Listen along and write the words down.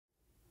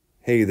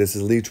Hey, this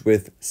is Leach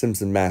with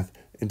Simpson Math,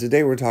 and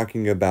today we're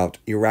talking about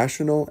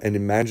irrational and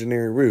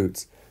imaginary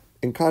roots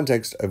in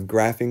context of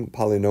graphing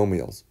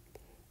polynomials.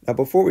 Now,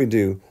 before we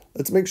do,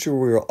 let's make sure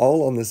we're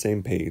all on the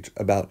same page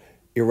about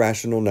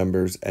irrational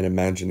numbers and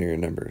imaginary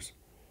numbers.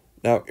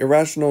 Now,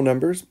 irrational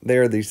numbers, they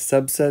are the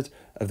subset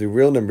of the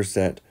real number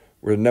set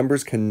where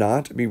numbers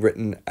cannot be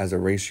written as a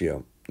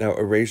ratio. Now,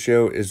 a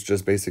ratio is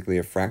just basically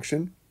a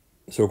fraction.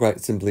 So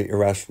quite simply,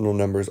 irrational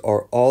numbers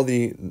are all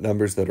the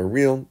numbers that are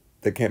real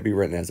that can't be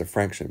written as a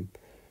fraction.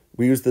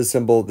 We use this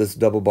symbol, this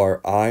double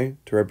bar I,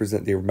 to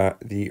represent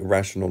the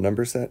irrational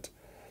number set.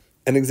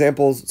 And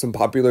examples, some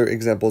popular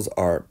examples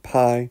are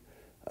pi,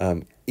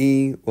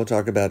 e, we'll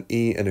talk about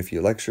e in a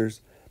few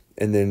lectures,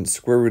 and then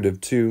square root of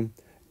 2,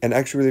 and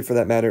actually, really for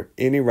that matter,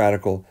 any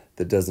radical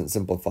that doesn't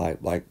simplify,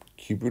 like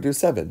cube root of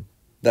 7.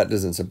 That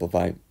doesn't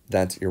simplify,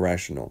 that's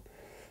irrational.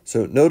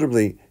 So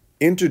notably,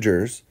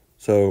 integers,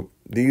 so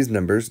these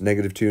numbers,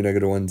 -2,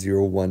 -1,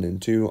 0, 1, and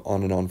 2,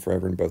 on and on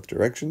forever in both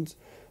directions,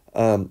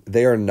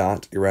 they are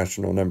not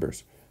irrational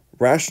numbers.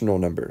 Rational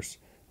numbers,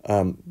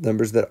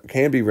 numbers that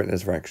can be written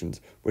as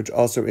fractions, which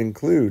also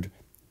include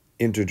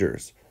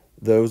integers,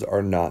 those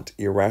are not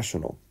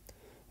irrational.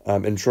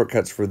 And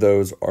shortcuts for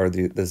those are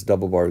this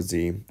double bar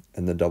z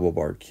and the double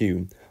bar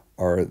q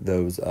are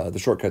those the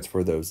shortcuts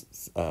for those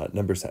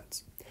number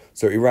sets.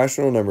 So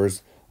irrational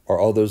numbers are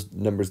all those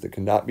numbers that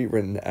cannot be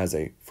written as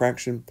a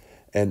fraction.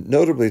 And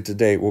notably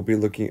today, we'll be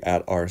looking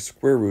at our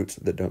square roots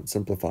that don't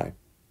simplify.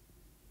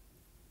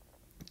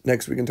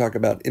 Next, we can talk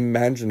about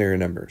imaginary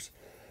numbers.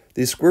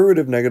 The square root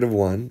of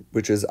 -1,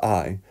 which is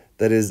I,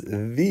 that is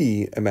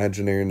the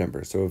imaginary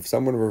number. So if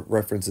someone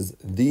references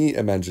the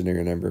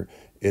imaginary number,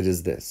 it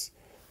is this.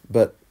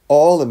 But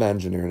all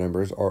imaginary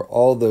numbers are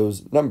all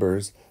those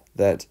numbers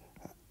that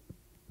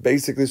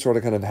basically sort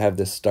of kind of have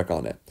this stuck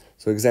on it.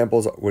 So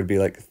examples would be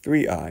like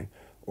 3i,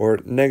 or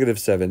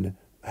 -7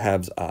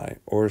 halves I,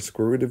 or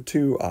square root of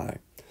 2i.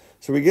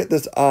 So we get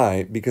this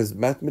I because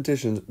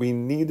mathematicians, we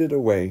needed a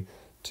way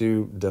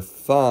to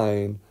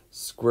define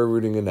square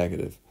rooting a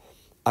negative.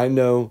 I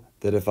know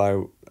that if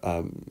I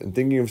am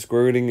thinking of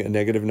square rooting a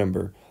negative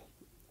number,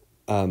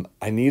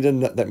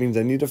 that means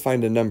I need to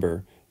find a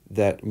number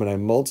that when I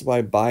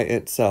multiply by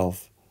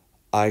itself,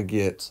 I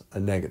get a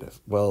negative.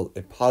 Well,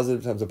 a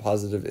positive times a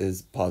positive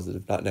is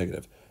positive, not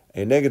negative.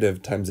 A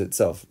negative times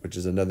itself, which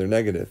is another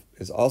negative,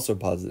 is also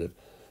positive.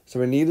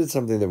 So I needed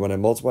something that when I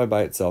multiply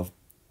by itself,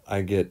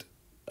 I get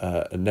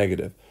a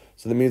negative.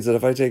 So that means that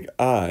if I take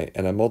I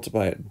and I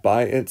multiply it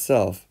by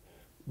itself,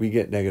 we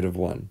get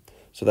 -1.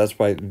 So that's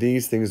why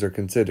these things are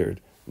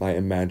considered my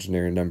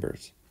imaginary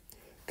numbers.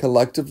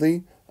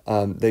 Collectively,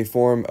 they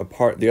form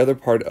the other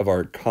part of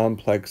our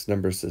complex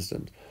number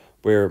systems,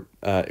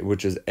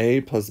 which is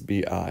a plus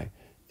bi.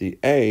 The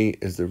a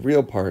is the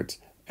real part,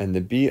 and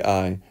the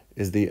bi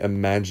is the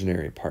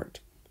imaginary part,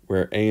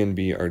 where a and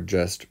b are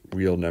just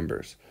real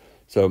numbers.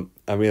 So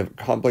we have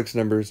complex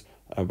numbers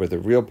with a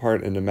real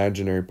part and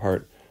imaginary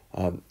part.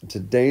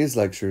 Today's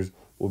lectures,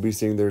 we'll be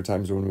seeing there are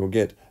times when we'll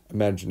get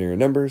imaginary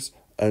numbers,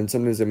 and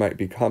sometimes they might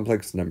be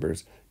complex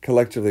numbers.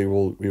 Collectively,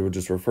 we will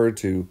just refer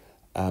to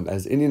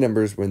as any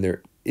numbers when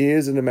there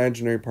is an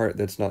imaginary part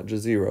that's not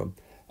just 0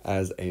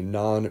 as a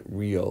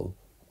non-real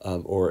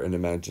or an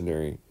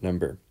imaginary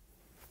number.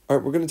 All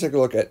right, we're going to take a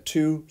look at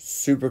two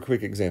super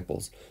quick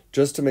examples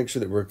just to make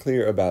sure that we're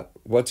clear about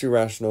what's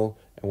irrational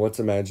and what's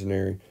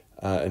imaginary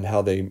and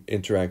how they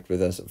interact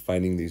with us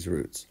finding these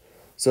roots.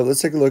 So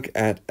let's take a look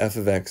at f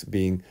of x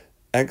being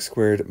x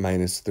squared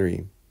minus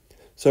 3.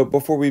 So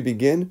before we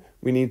begin,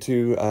 we need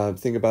to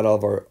think about all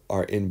of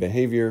our in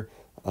behavior,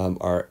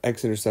 our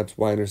x-intercepts,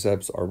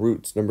 y-intercepts, our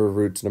roots, number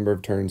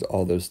of terms,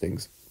 all those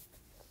things.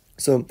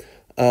 So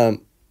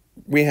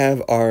we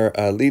have our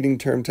leading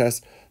term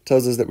test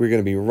tells us that we're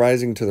going to be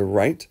rising to the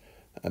right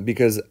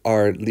because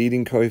our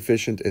leading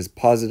coefficient is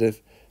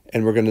positive,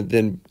 and we're going to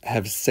then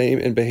have same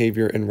in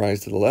behavior and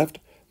rise to the left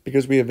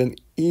because we have an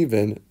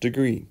even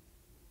degree.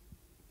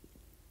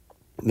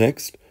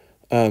 Next,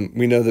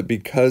 we know that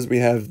because we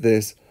have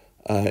this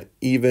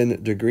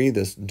even degree,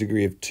 this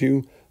degree of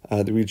 2,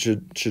 that we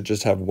should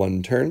just have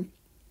one term.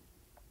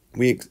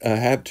 We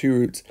have two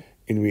roots,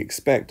 and we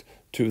expect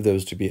two of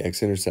those to be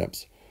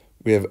x-intercepts.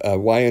 We have a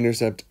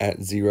y-intercept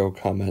at 0,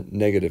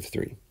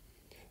 -3.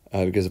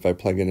 Because if I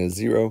plug in a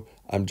 0,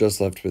 I'm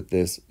just left with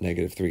this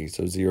 -3,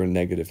 so 0,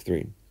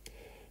 -3.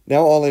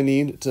 Now all I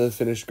need to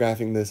finish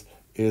graphing this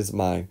is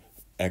my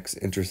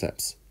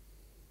x-intercepts.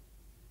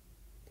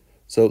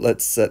 So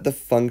let's set the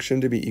function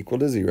to be equal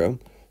to 0.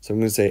 So I'm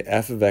going to say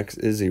f of x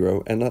is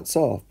 0, and let's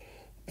solve.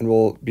 And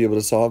we'll be able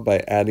to solve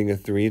by adding a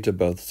 3 to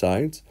both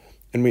sides,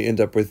 and we end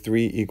up with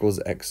 3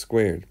 equals x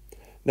squared.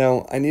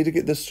 Now, I need to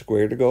get this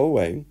square to go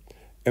away,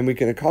 and we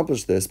can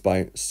accomplish this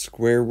by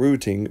square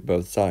rooting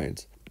both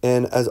sides.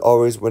 And as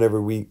always,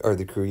 whenever we are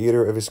the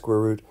creator of a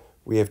square root,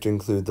 we have to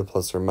include the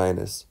plus or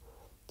minus.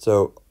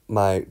 So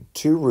my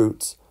two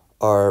roots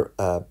are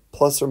a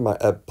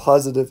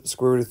positive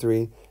square root of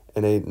 3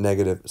 and a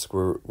negative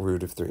square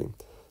root of 3.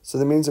 So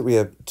that means that we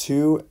have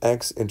two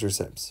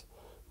x-intercepts.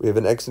 we have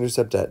an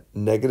x-intercept at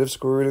negative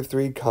square root of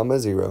 3, comma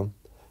 0,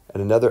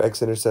 and another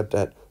x-intercept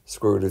at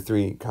square root of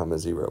 3, comma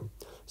 0.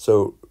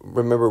 So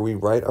remember, we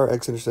write our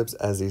x-intercepts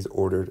as these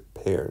ordered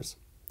pairs.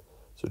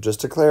 So just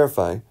to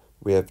clarify,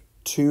 we have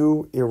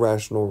two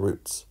irrational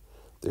roots.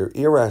 They're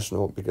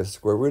irrational because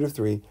square root of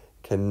 3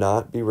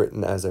 cannot be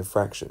written as a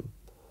fraction.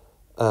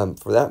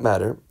 For that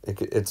matter,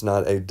 it's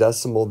not a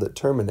decimal that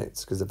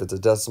terminates, because if it's a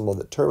decimal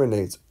that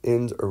terminates,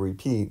 ends, or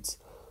repeats,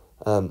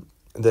 then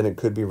it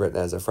could be written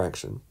as a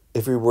fraction.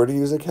 If we were to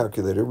use a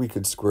calculator, we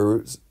could square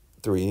root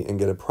 3 and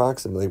get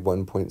approximately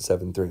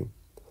 1.73.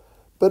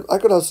 But I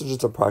could also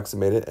just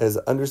approximate it as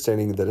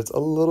understanding that it's a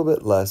little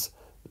bit less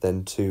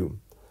than 2.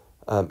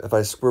 If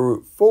I square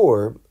root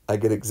 4, I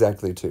get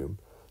exactly 2.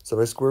 So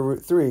if I square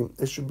root 3,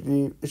 it should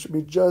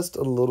be just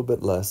a little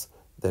bit less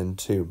than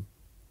 2.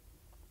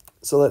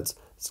 So let's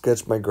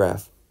sketch my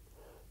graph.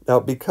 Now,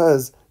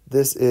 because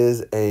this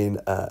is an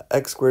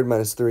x squared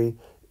minus 3,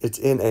 it's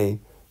in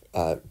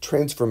a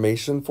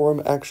transformation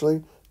form,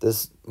 actually.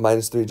 This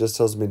minus 3 just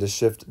tells me to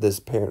shift this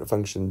parent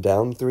function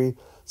down 3.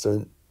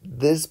 So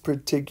this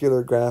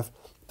particular graph,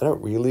 I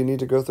don't really need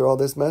to go through all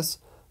this mess,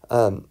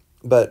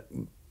 but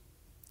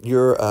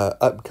your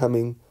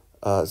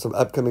some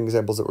upcoming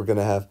examples that we're going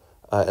to have,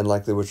 and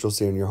likely which you'll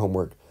see in your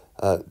homework,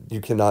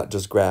 you cannot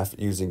just graph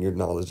using your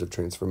knowledge of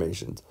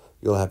transformations.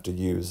 You'll have to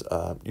use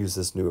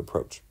this new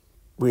approach.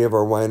 We have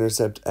our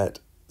y-intercept at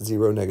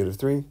 0, negative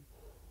 3,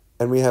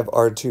 and we have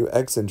our two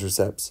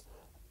x-intercepts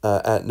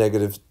at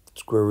negative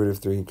square root of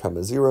 3,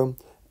 comma 0,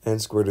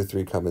 and square root of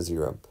 3, comma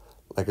 0.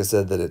 Like I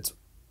said, that it's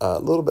a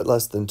little bit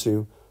less than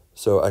 2,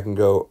 so I can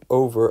go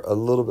over a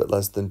little bit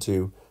less than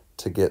 2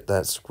 to get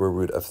that square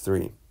root of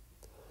 3.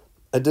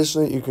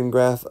 Additionally, you can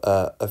graph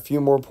a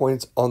few more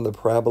points on the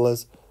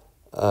parabolas,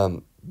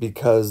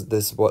 because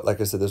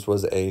like I said, this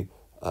was a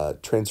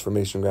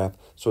transformation graph,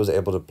 so I was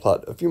able to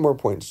plot a few more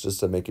points just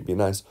to make it be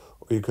nice,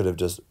 or you could have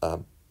just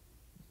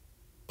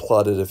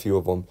plotted a few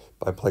of them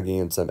by plugging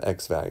in some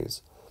x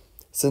values.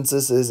 Since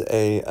this is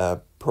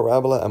a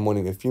parabola, I'm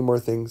wanting a few more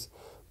things.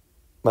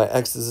 My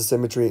x-axis of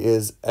symmetry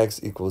is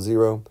x equals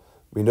 0.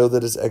 We know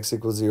that it's x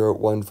equals 0,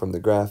 1 from the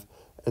graph.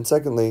 And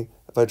secondly,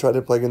 if I try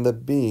to plug in the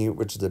b,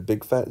 which is a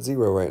big fat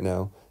 0 right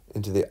now,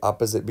 into the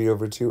opposite b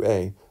over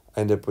 2a, I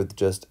end up with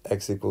just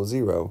x equals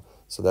 0.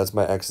 So that's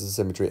my axis of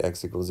symmetry,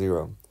 x equals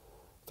 0.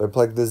 If I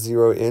plug this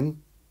 0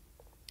 in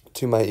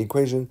to my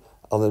equation,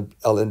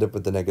 I'll end up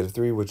with the negative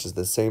 3, which is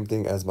the same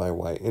thing as my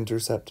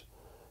y-intercept.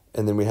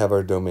 And then we have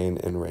our domain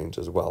and range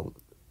as well.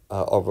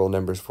 All real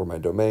numbers for my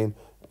domain,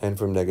 and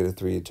from negative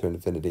 3 to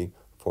infinity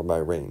for my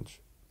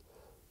range.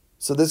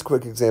 So this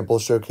quick example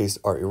showcased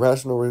our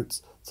irrational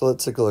roots, so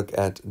let's take a look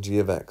at g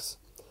of x.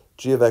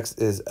 G of x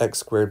is x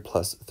squared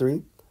plus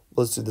 3.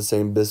 Let's do the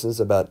same business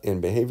about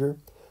in behavior,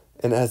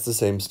 and it has the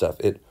same stuff.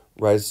 It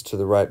rises to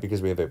the right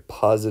because we have a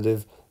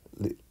positive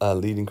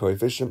leading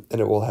coefficient,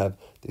 and it will have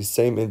the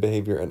same in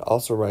behavior and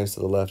also rise to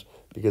the left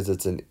because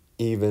it's an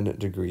even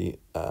degree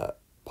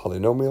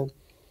polynomial.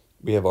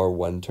 We have our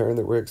one term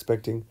that we're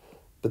expecting,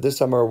 but this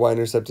time our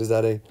y-intercept is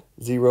at a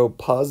 0,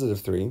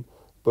 positive 3,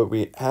 but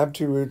we have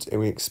two roots and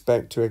we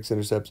expect two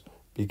x-intercepts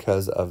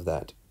because of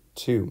that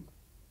 2.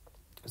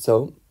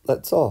 So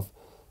let's solve.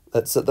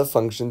 Let's set the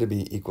function to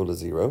be equal to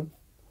 0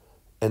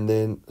 and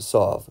then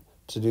solve.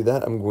 To do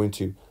that, I'm going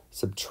to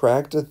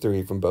subtract a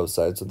 3 from both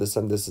sides. So this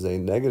time this is a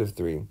negative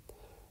 3.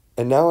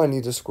 And now I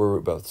need to square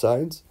root both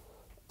sides,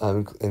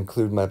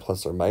 include my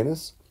plus or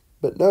minus.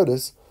 But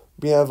notice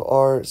we have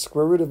our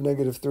square root of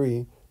negative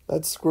 3.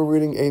 That's square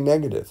rooting a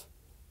negative.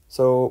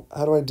 So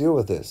how do I deal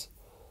with this?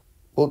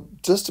 Well,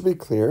 just to be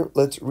clear,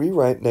 let's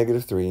rewrite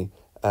negative 3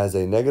 as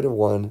a negative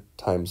 1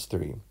 times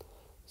 3.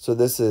 So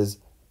this is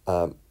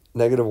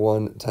negative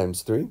 1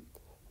 times 3.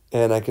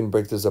 And I can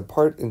break this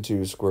apart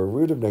into square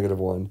root of negative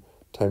 1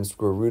 times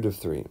square root of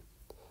 3.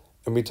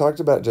 And we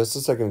talked about just a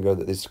second ago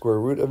that the square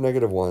root of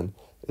negative 1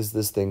 is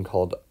this thing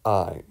called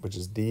I, which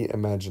is the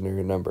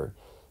imaginary number.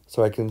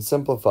 So I can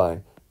simplify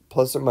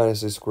plus or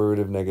minus the square root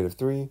of negative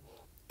 3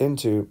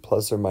 into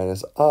plus or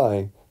minus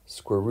I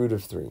square root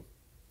of 3.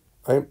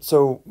 All right,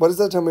 so what does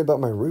that tell me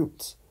about my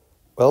roots?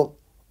 Well,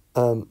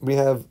 we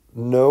have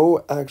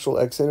no actual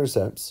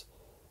x-intercepts,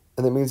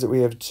 and that means that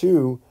we have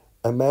two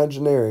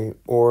imaginary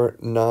or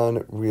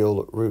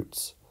non-real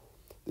roots.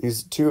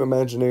 These two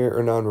imaginary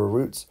or non-real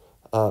roots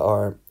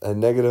are a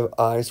negative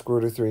I square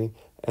root of 3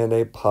 and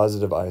a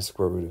positive I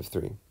square root of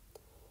 3.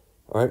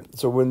 All right,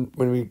 so when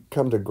we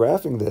come to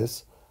graphing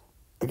this,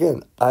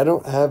 again, I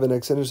don't have an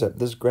x-intercept.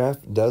 This graph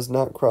does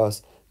not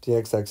cross the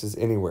x-axis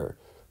anywhere.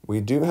 We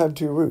do have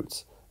two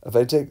roots. If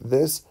I take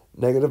this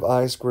negative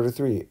I square root of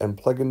 3 and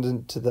plug it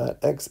into that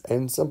x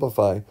and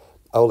simplify,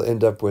 I will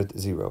end up with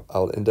 0.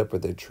 I'll end up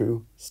with a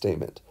true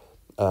statement.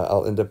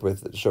 I'll end up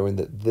with showing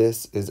that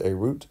this is a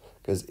root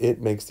because it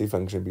makes the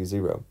function be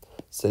 0.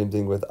 Same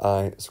thing with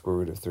I square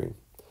root of 3.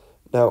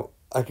 Now,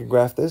 I can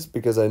graph this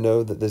because I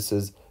know that this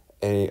is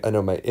I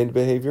know my end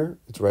behavior,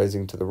 it's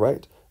rising to the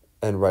right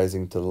and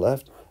rising to the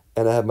left,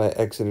 and I have my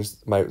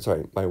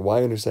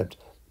y-intercept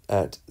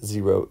at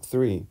 0,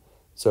 3.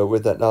 So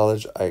with that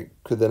knowledge, I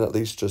could then at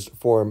least just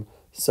form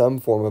some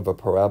form of a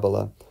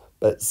parabola.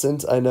 But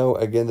since I know,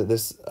 again, that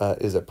this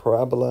is a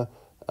parabola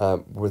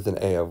with an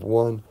a of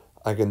 1,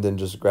 I can then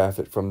just graph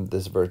it from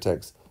this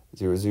vertex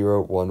 0,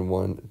 0, 1,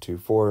 1, 2,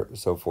 4,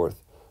 so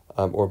forth,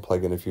 or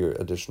plug in a few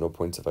additional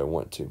points if I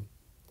want to.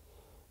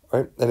 All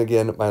right, and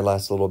again, my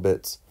last little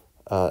bits,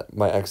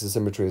 my axis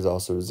symmetry is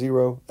also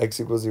 0, x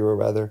equals 0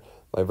 rather.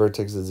 My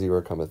vertex is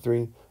 0,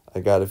 3. I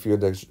got a few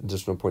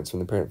additional points from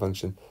the parent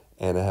function,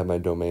 and I have my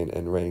domain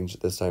and range,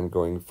 this time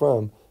going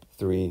from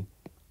 3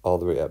 all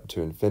the way up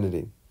to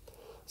infinity.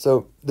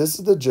 So this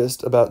is the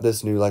gist about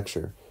this new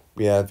lecture.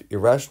 We have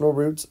irrational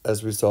roots,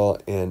 as we saw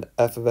in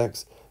f of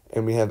x,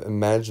 and we have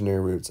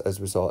imaginary roots, as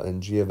we saw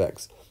in g of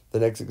x. The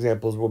next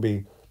examples will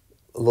be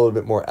a little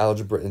bit more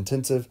algebra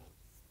intensive,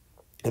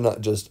 and not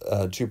just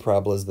two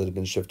parabolas that have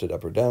been shifted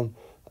up or down.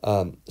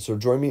 So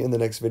join me in the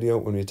next video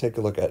when we take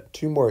a look at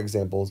 2 more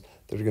examples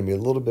that are going to be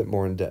a little bit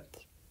more in depth.